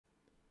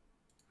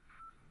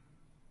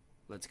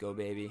Let's go,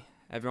 baby.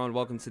 Everyone,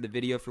 welcome to the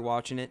video if you're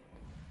watching it.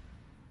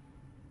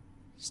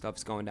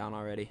 Stuff's going down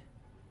already.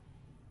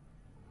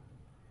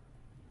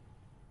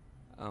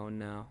 Oh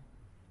no.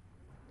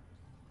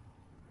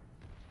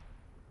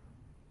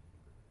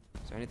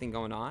 Is there anything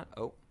going on?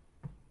 Oh.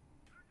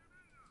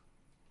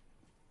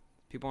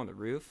 People on the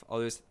roof? Oh,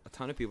 there's a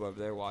ton of people over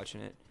there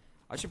watching it.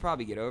 I should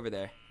probably get over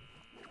there.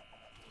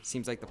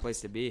 Seems like the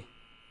place to be.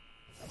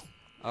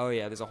 Oh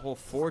yeah, there's a whole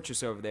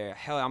fortress over there.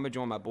 Hell, I'm gonna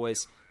join my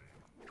boys.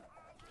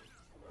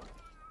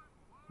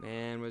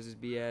 Man, what's this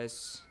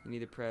BS? You need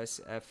to press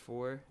F4.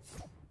 Are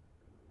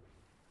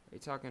you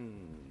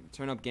talking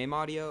turn up game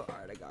audio?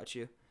 Alright, I got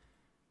you.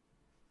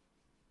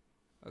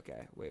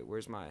 Okay, wait,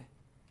 where's my...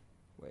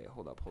 Wait,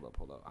 hold up.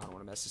 I don't want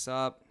to mess this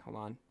up. Hold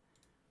on.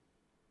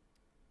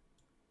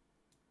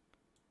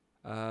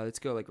 Let's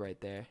go like right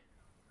there.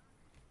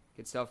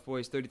 Good stuff,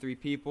 boys. 33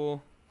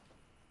 people.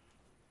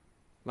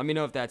 Let me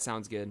know if that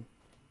sounds good.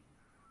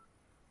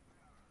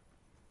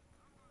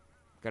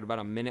 Got about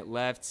a minute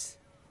left.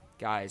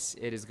 Guys,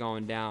 it is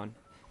going down.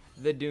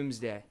 The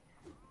Doomsday.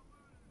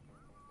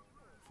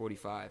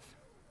 45.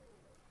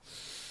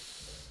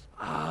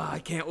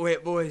 I can't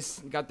wait, boys.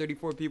 Got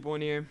 34 people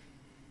in here.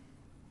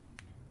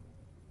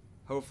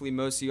 Hopefully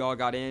most of y'all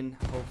got in.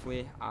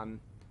 Hopefully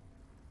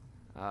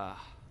I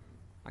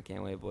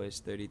can't wait,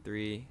 boys.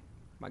 33.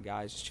 My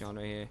guy's just chilling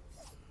right here.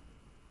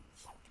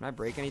 Can I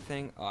break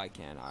anything? Oh, I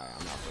can. Alright,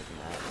 I'm not breaking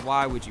that.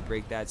 Why would you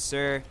break that,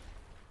 sir?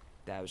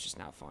 That was just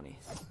not funny.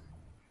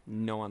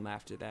 No one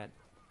laughed at that.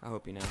 I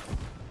hope you know.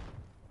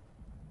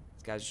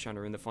 This guy's just trying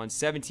to ruin the fun.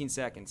 17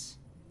 seconds.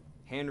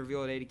 Hand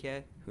reveal at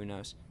 80k? Who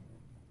knows?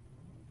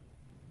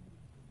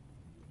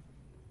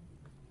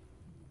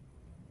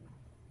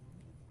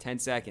 $10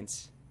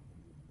 seconds.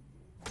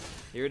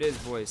 Here it is,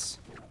 boys.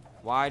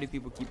 Why do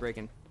people keep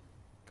breaking?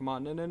 Come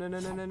on.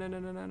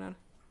 No.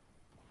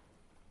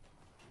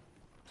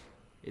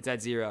 It's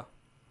at 0.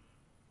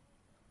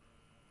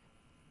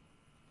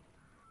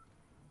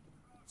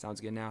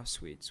 Sounds good now?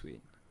 Sweet.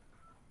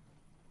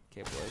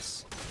 Okay,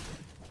 boys.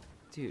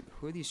 Dude,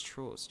 who are these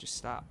trolls? Just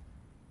stop.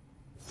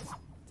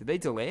 Did they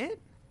delay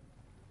it?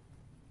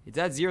 It's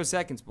at 0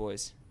 seconds,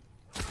 boys.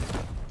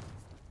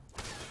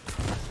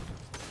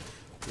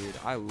 Dude,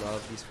 I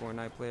love these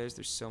Fortnite players.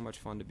 They're so much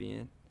fun to be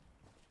in.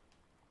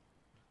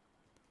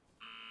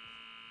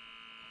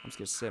 I'm just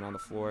gonna sit on the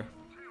floor.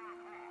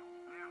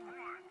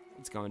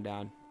 It's going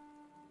down.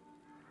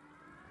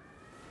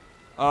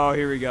 Oh,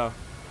 here we go.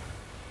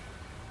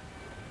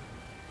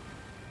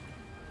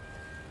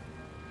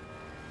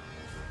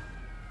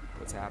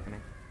 What's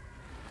happening?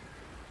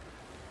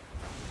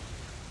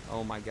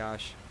 Oh my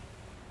gosh.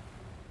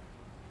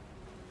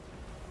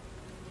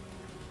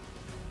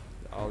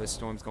 Oh, this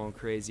storm's going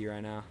crazy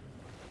right now.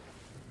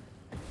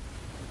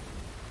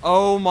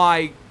 Oh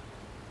my...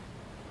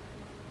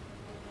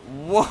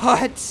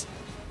 What?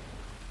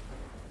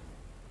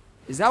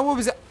 Is that what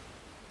was that?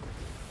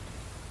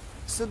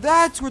 So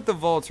that's what the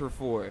vaults were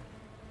for.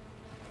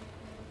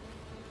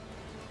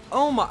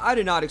 Oh my... I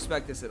did not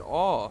expect this at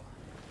all.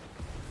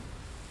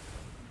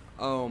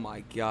 Oh my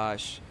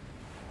gosh.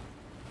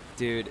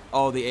 Dude,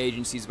 all the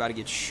agency's about to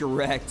get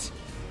shreked.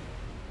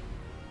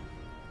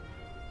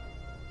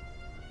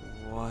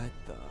 What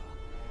the...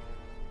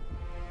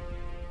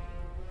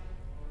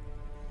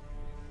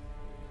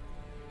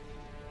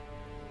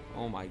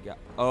 Oh my god.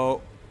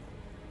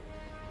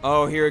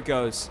 Oh, here it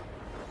goes.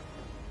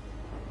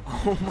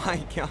 Oh my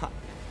god.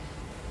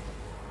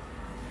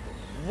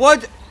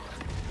 What?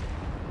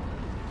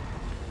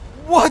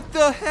 What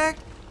the heck?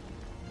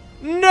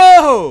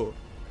 No!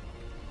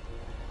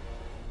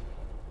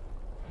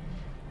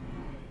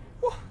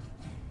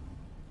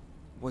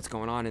 What's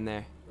going on in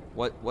there?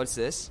 What's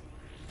this?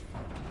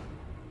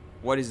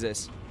 What is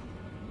this?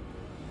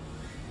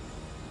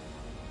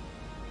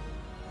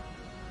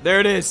 There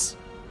it is.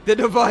 The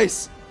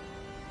device.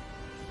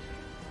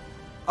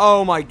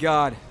 Oh my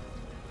god.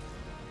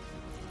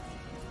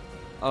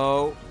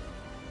 Oh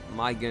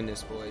my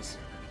goodness, boys.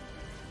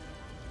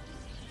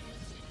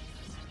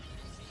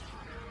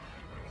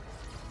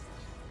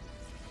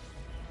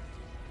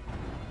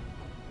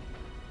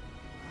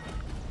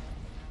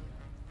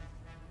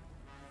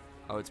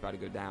 Oh, it's about to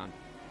go down.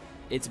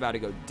 It's about to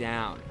go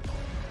down.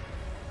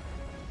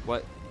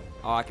 What?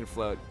 Oh, I can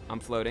float.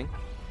 I'm floating.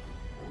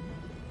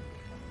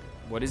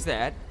 What is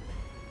that?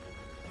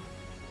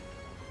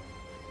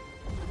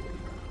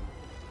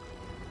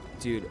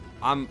 Dude,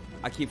 I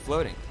keep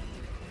floating.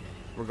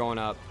 We're going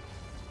up.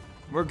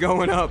 We're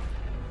going up.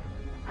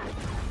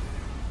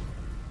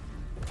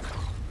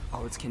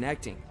 Oh, it's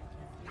connecting.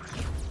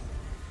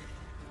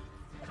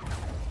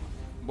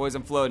 Boys,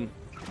 I'm floating.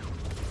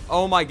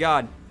 Oh my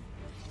god.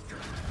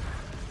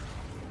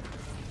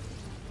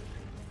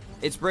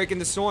 It's breaking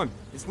the storm.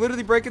 It's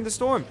literally breaking the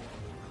storm.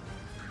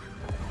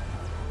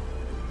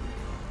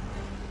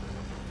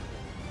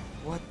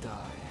 What the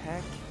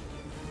heck?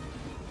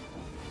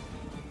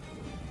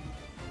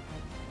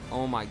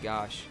 Oh my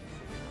gosh.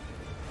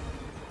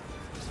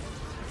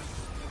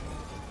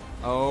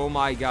 Oh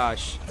my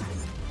gosh.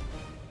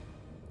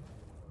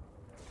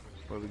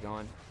 Where are we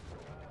going?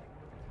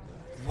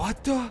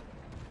 What the?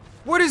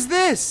 What is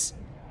this?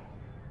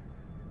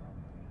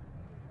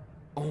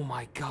 Oh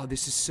my god,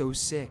 this is so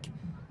sick.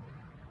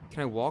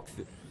 Can I walk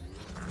through?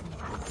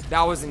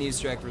 That was an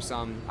Easter egg for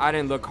something. I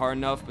didn't look hard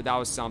enough, but that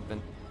was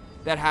something.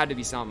 That had to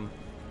be something.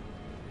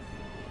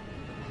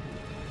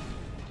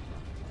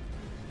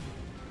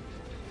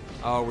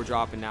 Oh, we're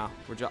dropping now.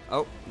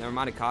 Oh, never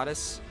mind. It caught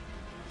us.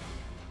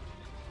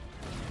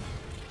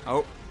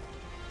 Oh.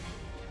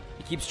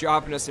 He keeps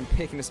dropping us and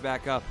picking us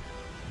back up.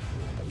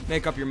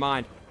 Make up your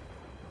mind.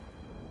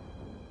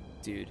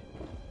 Dude.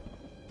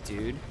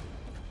 Dude.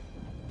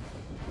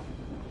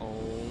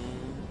 Oh.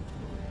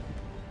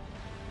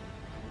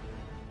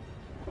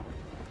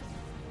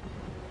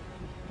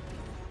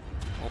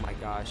 Oh my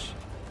gosh.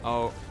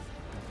 Oh.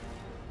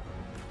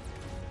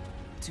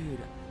 Dude,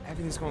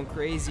 everything's going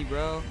crazy,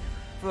 bro.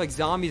 I feel like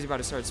zombies are about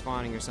to start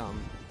spawning or something.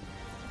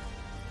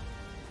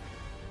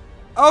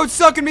 Oh, it's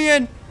sucking me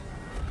in!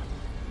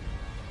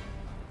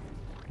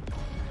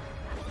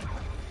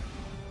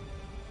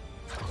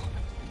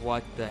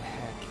 What the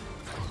heck?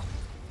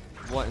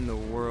 What in the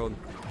world?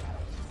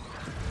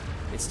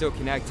 It's still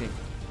connecting.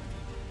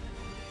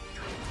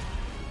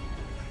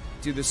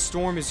 Dude, the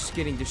storm is just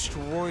getting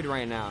destroyed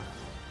right now.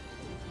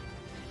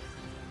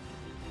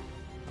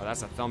 Oh,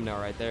 that's a thumbnail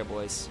right there,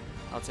 boys.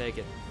 I'll take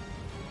it.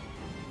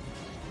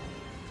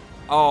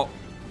 Oh.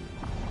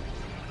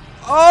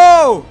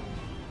 Oh!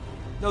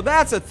 No,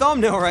 that's a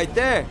thumbnail right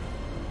there.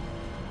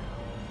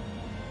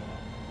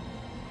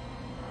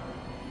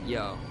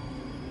 Yo.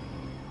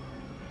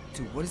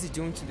 Dude, what is it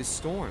doing to the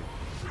storm?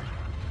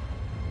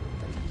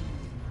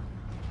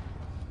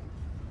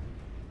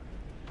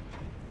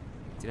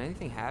 Did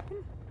anything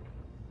happen?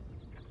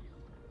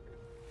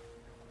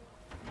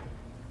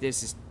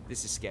 This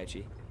is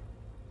sketchy.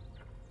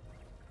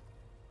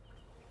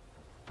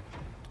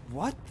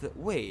 What the?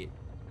 Wait.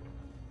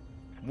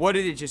 What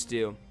did it just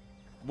do?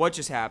 What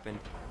just happened?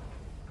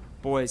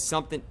 Boys,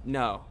 something.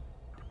 No.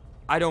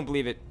 I don't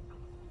believe it.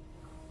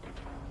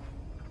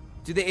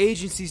 Dude, the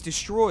agency's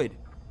destroyed.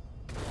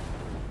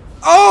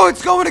 Oh,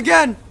 it's going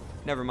again!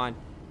 Never mind.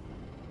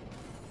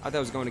 I thought it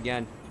was going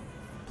again.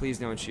 Please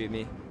don't shoot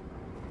me.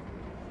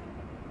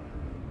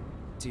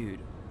 Dude.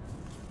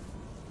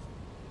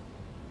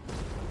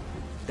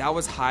 That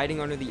was hiding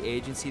under the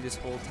agency this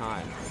whole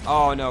time.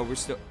 Oh, no, we're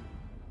still...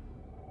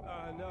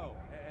 No,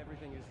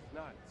 everything is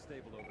not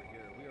stable over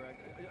here. We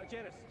are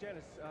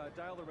Janice,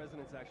 dial the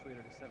resonance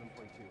actuator to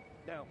 7.2.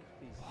 Now,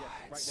 please,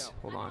 yes, right now.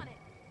 Hold on.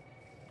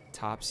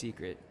 Top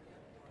secret.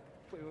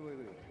 Wait.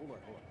 Hold on.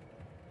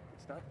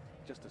 It's not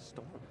just a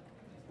storm.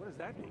 What does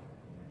that mean?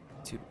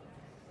 Dude.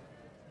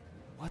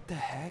 What the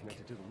heck?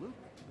 Connected to the loop.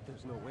 But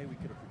there's no way we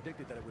could have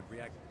predicted that it would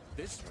react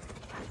this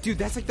way. Dude,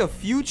 that's like the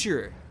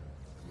future.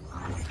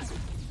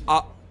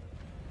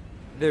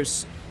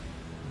 There's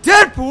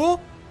Deadpool.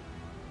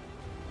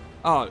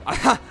 Oh, I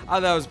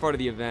thought that was part of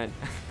the event.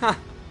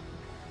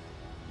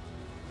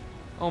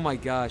 Oh my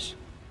gosh.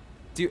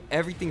 Dude,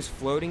 everything's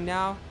floating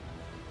now.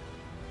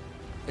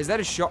 Is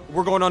that a shark?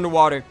 We're going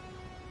underwater.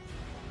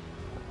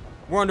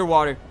 We're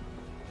underwater.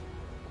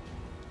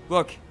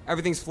 Look,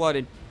 everything's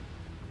flooded.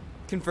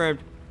 Confirmed.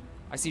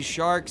 I see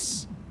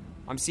sharks.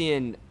 I'm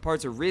seeing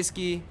parts of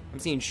Risky. I'm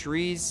seeing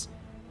trees.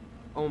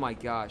 Oh my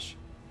gosh.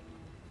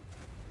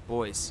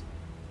 Boys.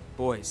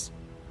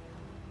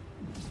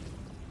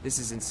 This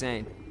is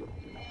insane.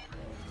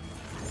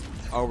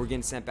 Oh, we're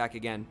getting sent back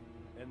again.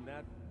 And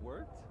that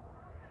worked?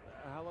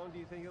 How long do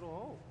you think it'll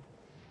hold?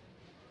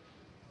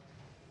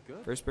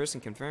 Good. First person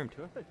confirmed.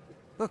 Good.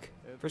 Look,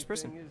 first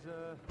person. Everything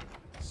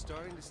is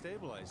starting to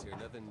stabilize here.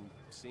 Nothing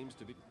seems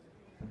to be.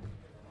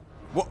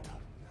 What?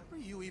 How are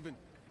you even?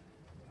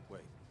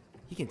 Wait.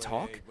 He can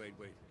talk? Wait.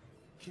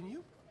 Can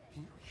you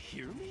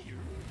hear me?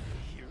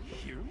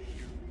 Hear me?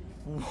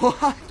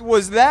 What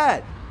was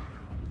that?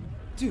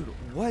 Dude,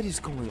 what is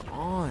going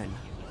on?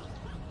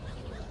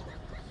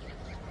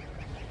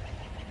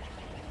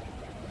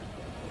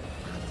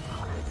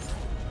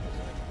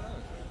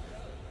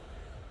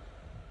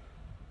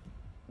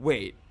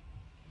 Wait.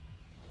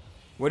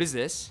 What is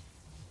this?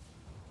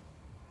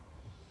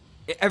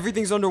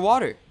 Everything's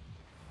underwater.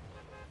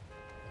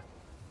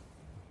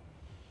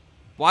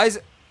 Why is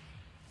it?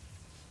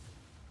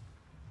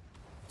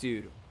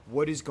 Dude,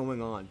 what is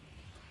going on?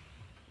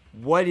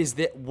 What is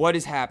that? What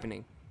is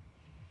happening?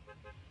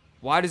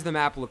 Why does the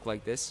map look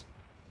like this?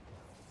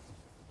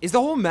 Is the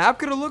whole map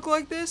gonna look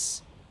like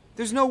this?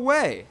 There's no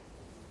way.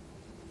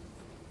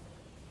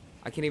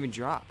 I can't even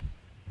drop.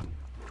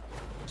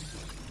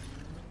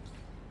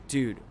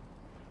 Dude.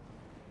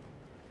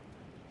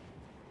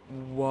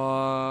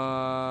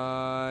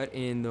 What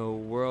in the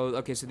world?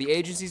 Okay, so the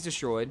agency's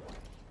destroyed.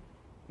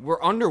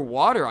 We're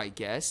underwater, I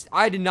guess.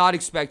 I did not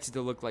expect it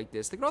to look like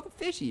this. Look at all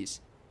the fishies.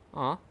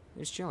 Aw,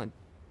 they're just chilling.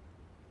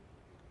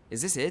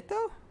 Is this it,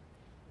 though?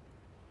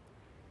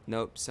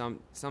 Nope,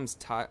 some's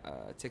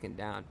ticking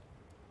down.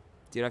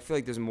 Dude, I feel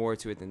like there's more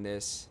to it than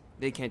this.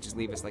 They can't just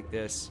leave us like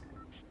this.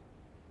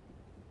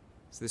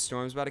 So the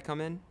storm's about to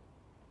come in?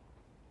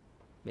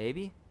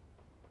 Maybe?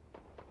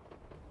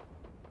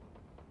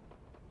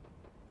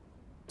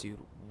 Dude,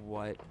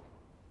 what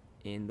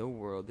in the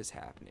world is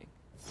happening?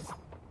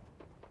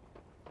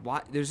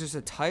 Why? There's just a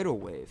tidal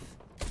wave.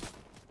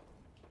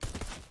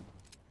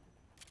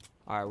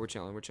 Alright, we're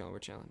chilling.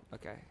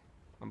 Okay.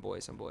 I'm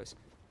boys.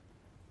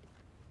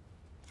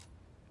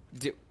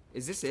 Dude,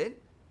 is this it?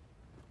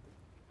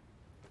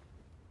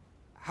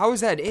 How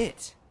is that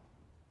it?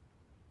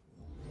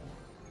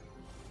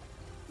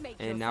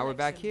 And now we're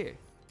back here.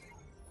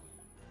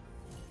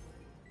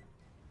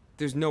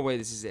 There's no way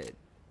this is it.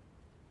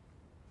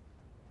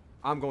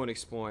 I'm going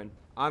exploring.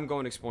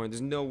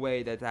 There's no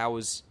way that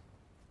was...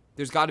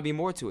 There's got to be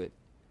more to it.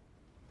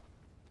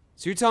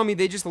 So you're telling me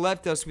they just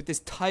left us with this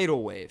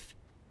tidal wave.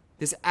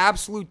 This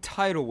absolute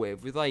tidal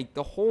wave with, like,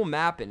 the whole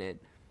map in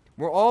it.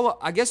 We're all...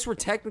 I guess we're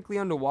technically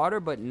underwater,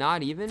 but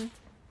not even.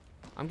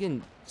 I'm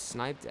getting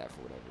sniped at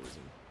for whatever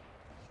reason.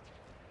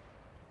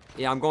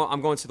 Yeah, I'm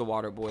going to the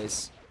water,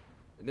 boys.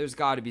 There's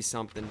got to be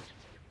something.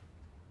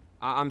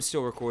 I'm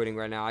still recording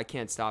right now. I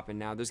can't stop it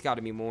now. There's got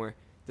to be more.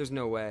 There's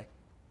no way.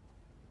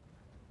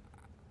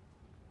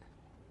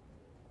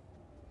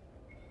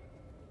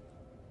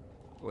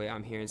 Wait,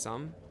 I'm hearing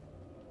something.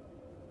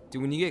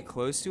 Dude, when you get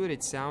close to it,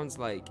 it sounds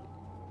like...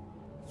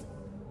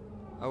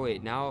 Oh,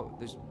 wait. Now,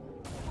 there's...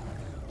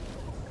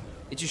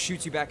 It just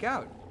shoots you back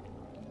out.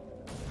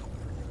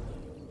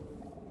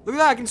 Look at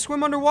that. I can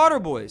swim underwater,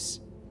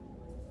 boys.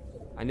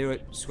 I knew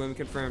it. Swim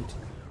confirmed.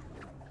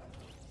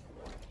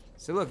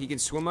 So, look. You can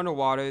swim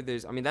underwater.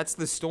 There's... I mean, that's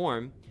the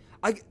storm.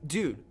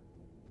 Dude.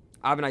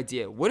 I have an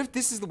idea. What if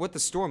this is what the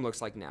storm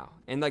looks like now?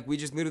 And, like, we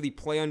just literally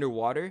play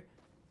underwater?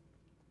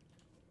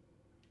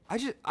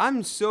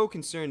 I'm so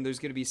concerned there's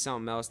gonna be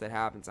something else that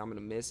happens. I'm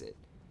gonna miss it.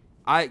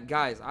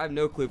 Guys, I have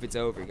no clue if it's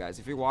over, guys.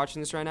 If you're watching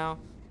this right now,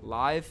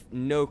 live,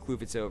 no clue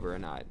if it's over or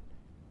not.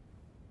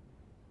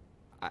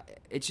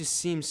 It just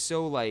seems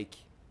so like...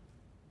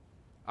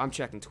 I'm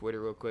checking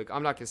Twitter real quick.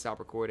 I'm not gonna stop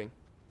recording.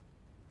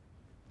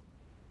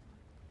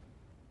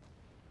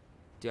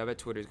 Dude, I bet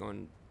Twitter's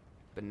going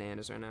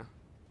bananas right now.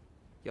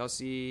 Y'all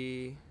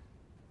see...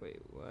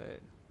 Wait, what?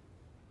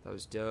 That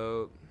was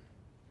dope.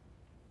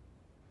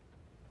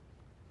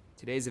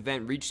 Today's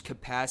event reached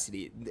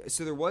capacity.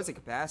 So there was a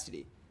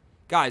capacity.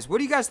 Guys, what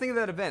do you guys think of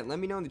that event? Let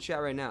me know in the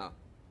chat right now.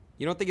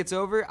 You don't think it's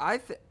over?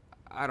 I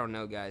don't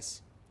know,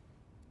 guys.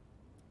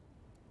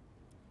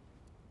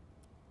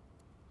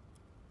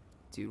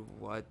 Dude,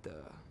 what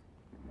the...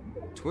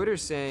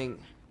 Twitter's saying...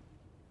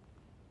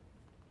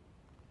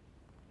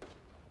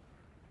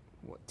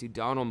 What? Dude,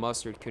 Donald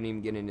Mustard couldn't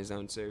even get in his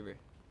own server.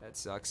 That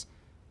sucks.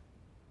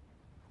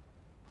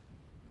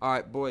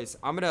 Alright, boys,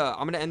 I'm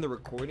gonna end the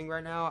recording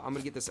right now. I'm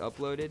gonna get this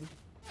uploaded.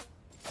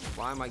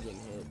 Why am I getting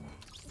hit?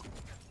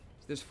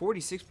 There's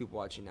 46 people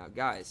watching now.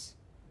 Guys,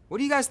 what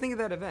do you guys think of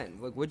that event?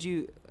 Like, would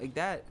you like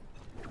that?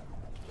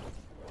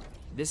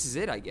 This is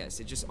it, I guess.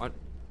 It just...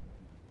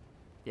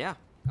 Yeah.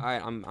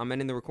 Alright, I'm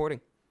ending the recording.